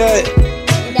 you like that?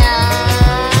 No.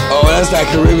 Oh, that's that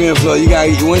Caribbean flow. You got.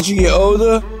 Once you get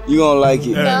older, you gonna like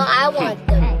it. No, I want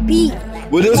the beat.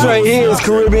 Well, this right here is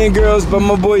Caribbean Girls by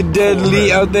my boy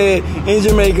Deadly out there in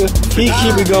Jamaica. He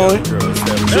keep it going.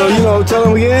 So, you know, tell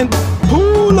him again.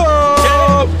 Pull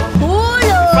up!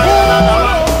 Pull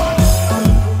up!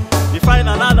 You find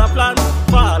another plan,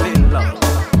 fall in love.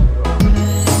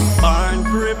 Born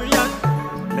Caribbean,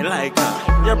 me like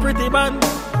her. You're pretty man,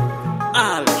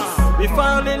 Alice. We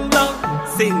fall in love,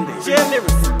 Cindy,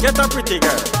 J-Lyrics, get a pretty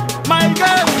girl. My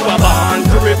girl, you are born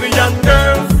Caribbean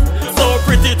girl. So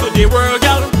pretty to the world,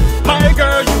 girl. My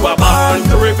girl, you are born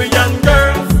Caribbean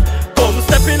girl. Come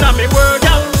step in on me world,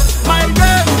 girl. My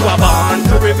girl, you are born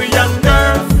Caribbean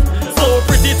girl. So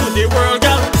pretty to the world,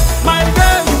 girl. My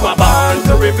girl, you are born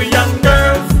Caribbean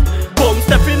girl.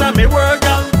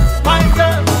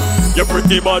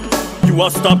 pretty bad. You a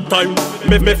stop time,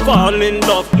 me fall in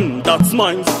love, that's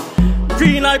mine.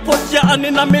 Green, I put your hand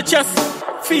in my chest.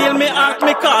 Feel me heart,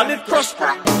 me call it crush.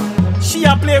 She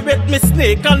a play with me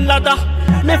snake and ladder.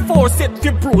 Me force it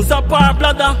to bruise up her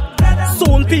bladder.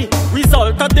 Soon be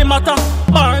result of the matter.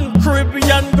 Born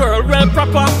Caribbean girl, well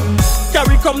proper.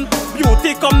 Carry come,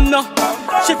 beauty come now.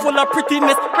 She full of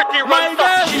prettiness, pretty my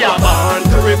girl. She a born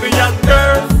Caribbean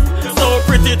girl, so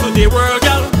pretty to the world,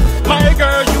 girl. My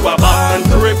girl, you a born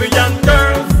Caribbean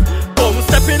girl. Come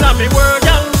step in on me world,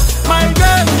 girl. My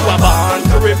girl, you a born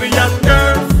Caribbean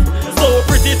girl, so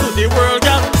pretty to the world,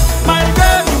 girl. My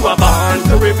girl, you a born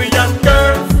Caribbean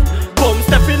girl. Come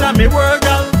step in on me world,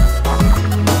 girl.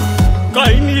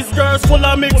 Guyanese girls full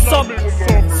of mix up.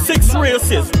 6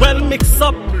 races, well mixed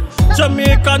up.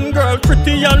 Jamaican girl,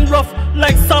 pretty and rough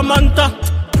like Samantha.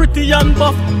 Pretty and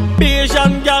buff,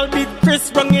 Bayesian girl, big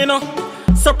Chris Brown, you know.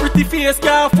 So pretty face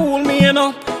can't fool me, you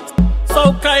know.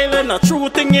 South Island, a true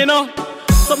thing, you know.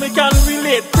 So me can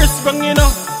relate, Chris Brown, you know.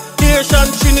 Asian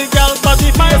Trinidad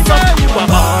body, my girl, you a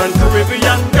born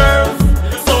Caribbean girl,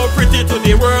 so pretty to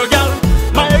the world, girl.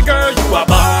 My girl, you a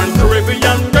born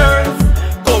Caribbean girl.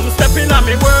 Come step in on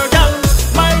me world, girl.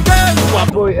 My girl, you a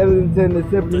boy Ellington, the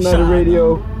Simply Night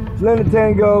Radio, London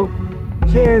Tango,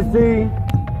 Chancey.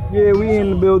 Yeah, we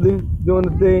in the building doing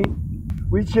the thing.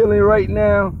 We chilling right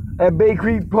now at Bay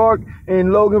Creek Park in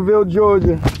Loganville,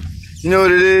 Georgia. You know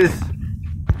what it is?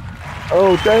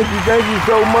 Oh, thank you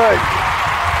so much.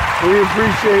 We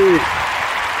appreciate it.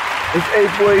 It's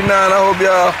 8:49. I hope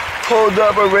y'all pulled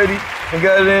up already and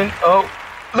got it in. Oh,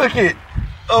 look it.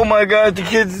 Oh my God, the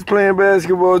kids is playing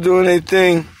basketball, doing their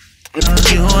thing.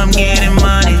 Fuck you, I'm getting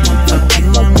money. Fuck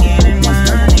you, I'm getting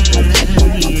money.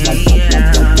 Yeah.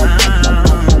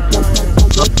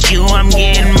 Fuck you, I'm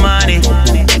getting money.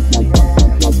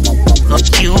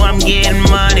 Fuck you, I'm getting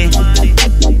money.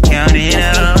 Count it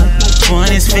up.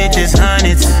 20s, 50s,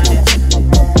 100s.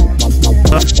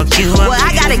 Well,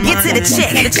 I gotta get to the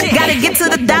check. Gotta get to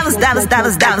the dollars.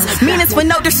 Mean it's with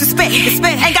no disrespect.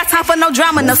 Ain't got time for no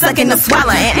drama, no sucking, no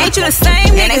swallow. And ain't you the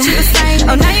same, nigga?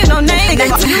 Oh, now you know name.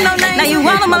 Now you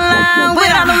all on my line with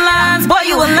all the lines. Boy,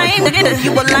 you a lame nigga.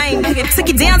 You a lame nigga. Took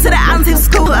you down to the island to the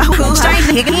school.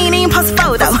 Strange nigga, he ain't even post a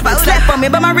photo. Slap on me,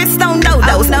 but my wrist don't know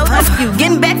those. You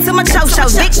getting back to my show.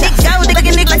 Big dick, go,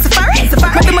 nigga like Safari.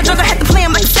 Rapping my drunk, I had to play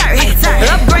him like a sorry.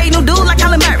 Upgrade, new dude like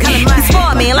Colin Murray. He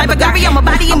spoiled me like Bagari on my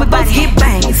body, and we both get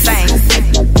bangs.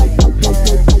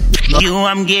 You,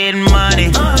 I'm getting money.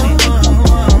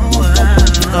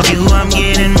 You, I'm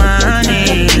getting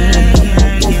money.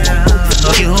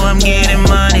 You, I'm getting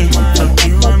money. You, I'm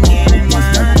getting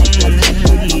money.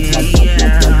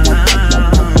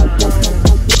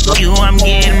 You, I'm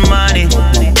getting money.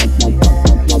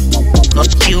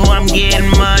 You, I'm getting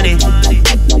money.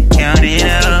 Count it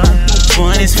up.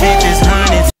 20s, 50s,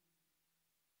 100s.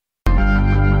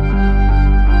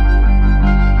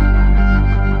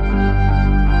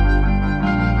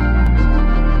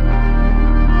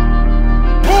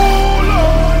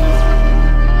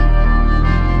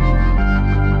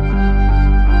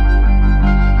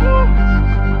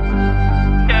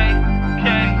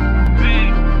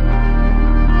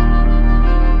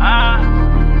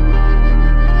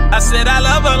 Said I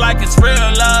love her like it's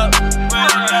real love.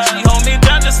 She hold me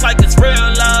down just like it's real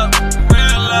love.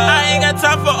 I ain't got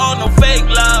time for all no fake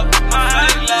love.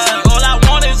 See, all I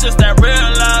want is just that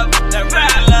real love.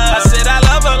 I said I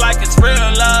love her like it's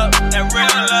real love.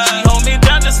 She hold me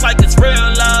down just like it's real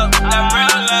love.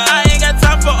 I ain't got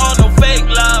time for all no fake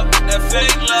love. See,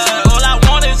 all I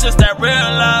want is just that real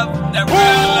love.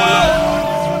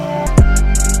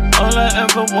 All I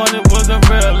ever wanted was a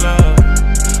real love.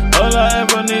 All I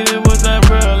ever needed was that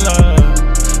real love.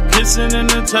 Kissing and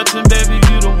then touching, baby,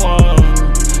 you the one.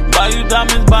 Buy you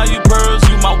diamonds, buy you pearls,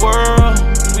 you my world.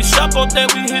 We shop all day,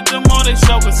 we hit them all, they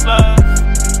show us love.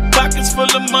 Pockets full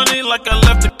of money like I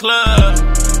left the club.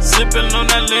 Sipping on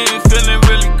that lean, feeling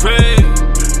really great.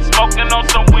 Smoking on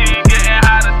some weed, getting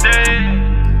high today.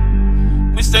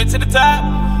 We straight to the top,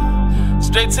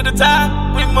 straight to the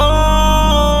top. We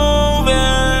moving,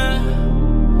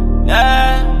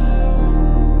 yeah.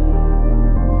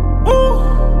 Woo.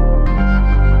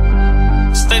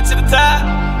 Straight to the top,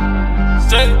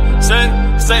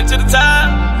 straight to the top.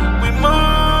 We moving.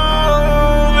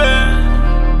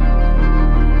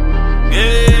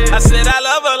 Yeah, I said I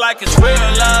love her like it's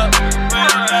real love.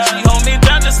 She hold me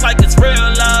down just like it's real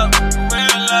love.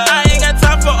 I ain't got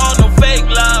time for all no fake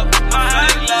love.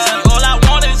 See, all I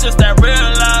want is just that real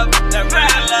love.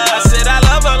 I said I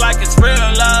love her like it's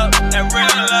real love.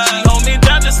 She hold me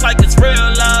down just like it's real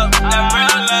love.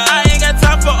 I ain't got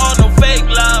time for all no fake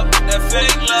love. See,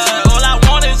 all I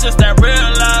want is just that real love.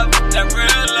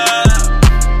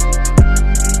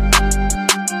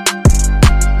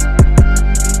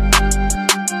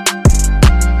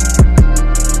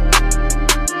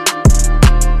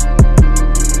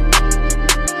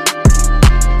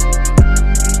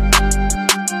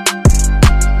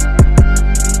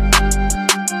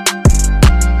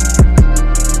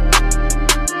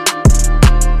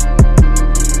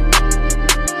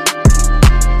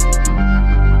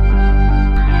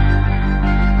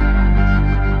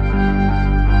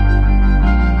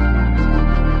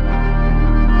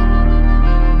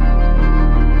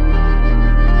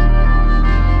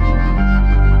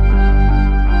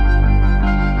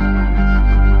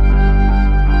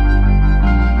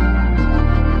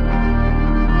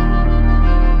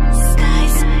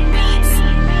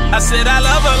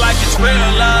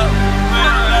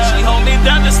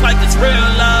 real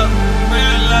love.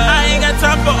 I ain't got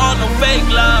time for all no fake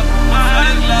love.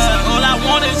 All I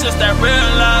want is just that real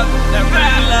love.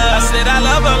 I said I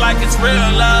love her like it's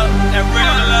real love.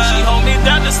 She hold me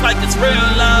down just like it's real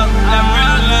love.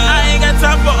 I ain't got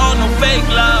time for all no fake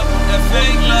love.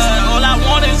 All I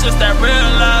want is just that real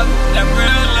love. That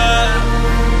real love.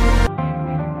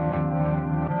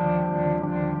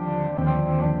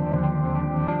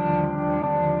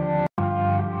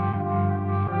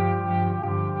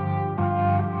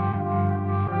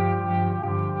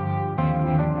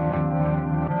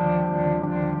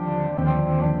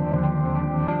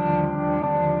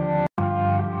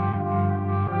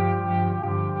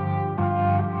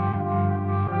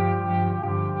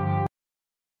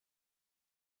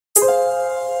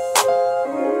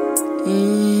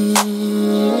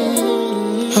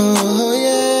 Oh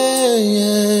yeah,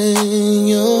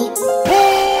 yo.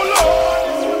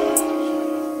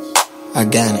 I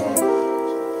got it.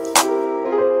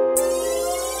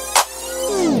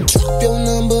 Drop your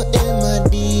number in my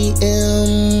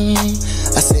DM.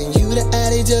 I send you the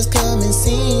addy, just come and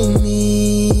see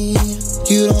me.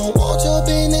 You don't want your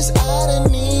business out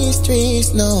of these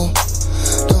streets, no.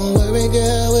 Don't worry,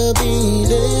 girl, we'll be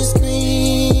discreet.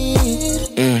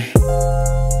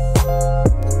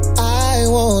 I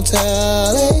won't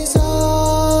tell a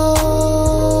soul.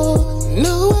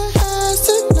 No one has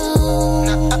to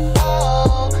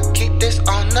know. Keep this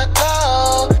on the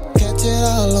low. Catch it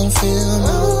all on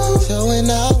film. Showing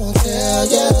I won't tell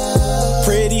ya.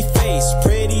 Pretty face,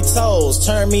 pretty toes,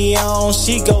 turn me on,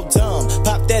 she go dumb.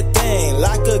 Pop that thing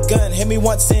like a gun, hit me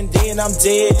once and then I'm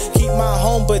dead. Keep my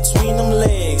home between them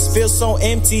legs, feel so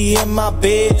empty in my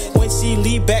bed. When she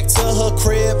leave back to her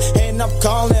crib, and I'm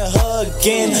calling her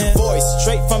again. Voice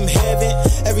straight from heaven,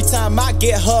 every time I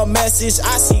get her message,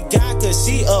 I see God cause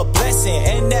she a blessing.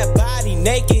 And that body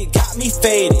naked got me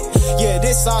faded. Yeah,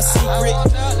 this our secret,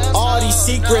 all these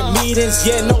secret meetings.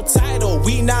 Yeah, no title,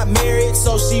 we not married,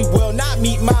 so she will not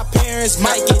meet my parents.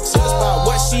 Might get judged by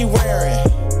what she wearing.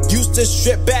 Used to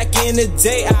strip back in the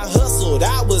day, I hustled,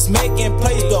 I was making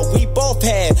plays, but we both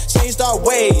had changed our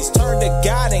ways. Turned to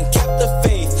God and kept the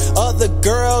faith. Other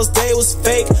girls, they was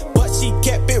fake, but she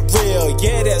kept it real.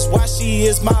 Yeah, that's why she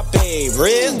is my babe.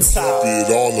 Real talk. Keep it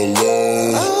on the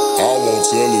low, I won't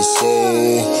tell a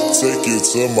soul. Take it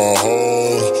to my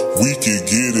home, we could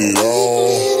get it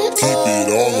on. Keep it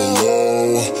on the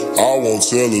low, I won't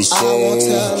tell a soul.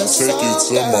 Take it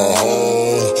to my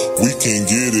home, we can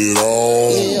get it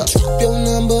on. Yeah, drop your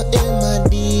number in my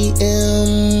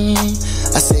DM.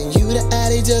 I send you the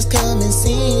addy, just come and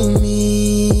see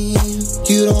me.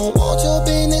 You don't want your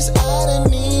business out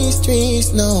of these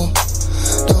streets, no.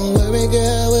 Don't worry,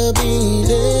 girl, we'll be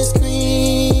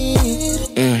discreet.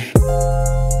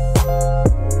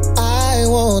 I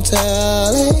won't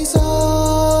tell a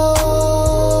soul.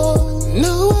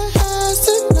 No one has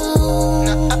to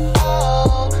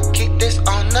know. Keep this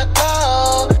on the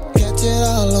low. Catch it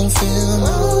all on film.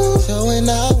 Showing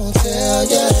I won't tell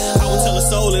ya. I won't tell a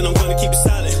soul and I'm gonna keep it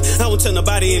silent. I won't tell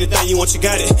nobody anything you want, you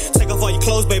got it. Take off all your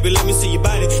clothes, baby, let me see your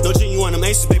body. No genuine, I'm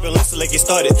anxious, baby, let's get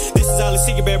started. This is all a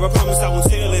secret, baby, I promise I won't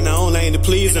tell. And I only aim to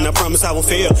please, and I promise I won't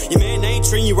fail. Your man ain't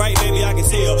treating you right, baby, I can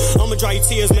tell. I'ma dry your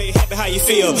tears, make you happy how you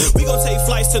feel. We gon' take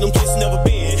flights to them places never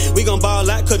been. We gon' ball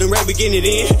out, cause them rap, we getting it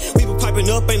in. We been piping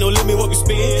up, ain't no limit what we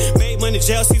spend. Made money,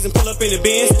 jail season, pull up in the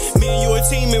Benz. Me and you a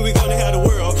team, and we gonna have the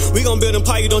world. We gon' build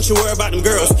empire, don't you worry about them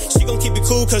girls. She gon' keep it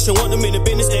cool, cause she want them in the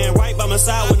business. Stand right by my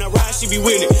side when I ride, she be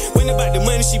with it. When about the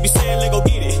money, she be saying, let go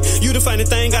get it. You the funny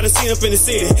thing, gotta see up in the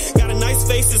city. Got a nice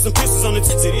face and some pistols on the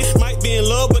titty. Might be in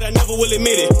love, but I never will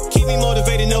admit it. Keep me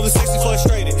motivated, never sexy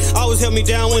frustrated. Always held me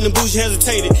down when the bougie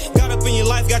hesitated. Got up in your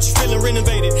life, got you feeling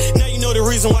renovated. Now you know the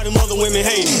reason why them other women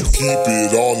hate it. Keep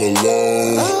it on the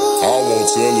low, I won't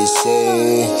tell a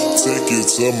soul. Take it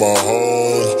to my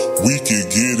home, we could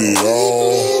get it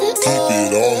on. Keep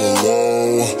it on the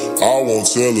low, I won't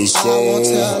tell a soul.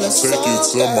 Take it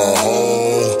to my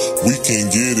home, we can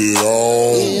get it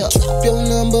on. Yeah, drop your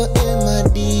number in my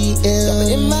DM.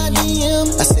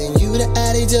 I send you the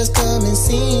addy, just come and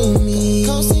see me.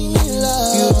 Come see me,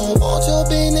 love. You don't want your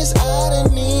business out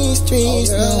of these streets,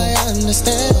 no. Girl, I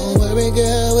understand. Don't worry,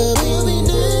 girl, we'll be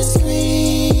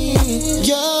discreet.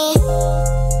 Yeah,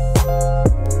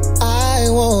 I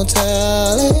won't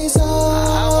tell a soul.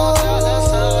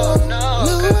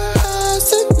 No one has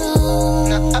to know.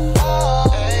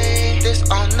 This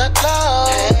on the cloud.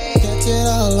 Catch it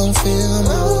all on film.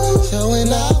 Showing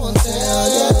I won't tell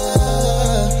ya.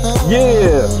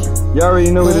 Yeah, y'all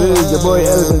already know what it is. Your boy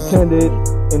Ellis Intended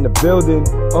in the building.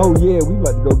 Oh yeah, we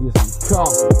about to go get some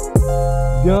coffee.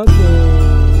 Dunkin'.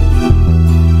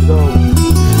 So,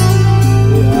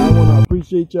 yeah, I wanna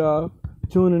appreciate y'all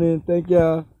tuning in. Thank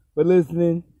y'all for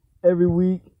listening every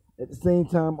week at the same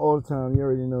time, all the time. You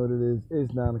already know what it is.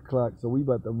 It's 9 o'clock, so we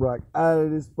about to rock out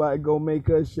of this spot and go make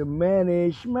us some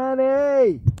money.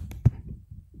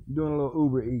 Doing a little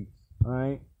Uber Eats, all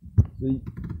right? So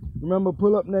remember,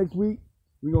 pull up next week.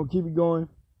 We're going to keep it going.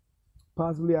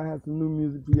 Possibly I have some new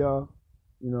music for y'all,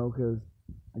 you know, because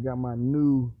I got my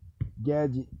new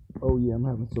gadget. Oh, yeah, I'm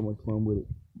having so much fun with it.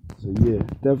 So, yeah,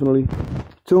 definitely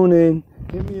tune in.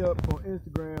 Hit me up on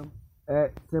Instagram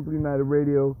at Simply United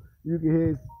Radio. You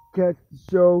can catch the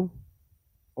show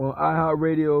on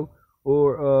iHeartRadio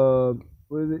or,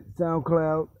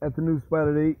 SoundCloud at the new Spot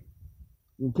at 8.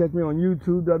 You can catch me on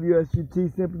YouTube,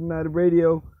 WSUT, Simply United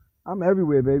Radio. I'm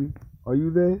everywhere, baby. Are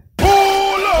you there?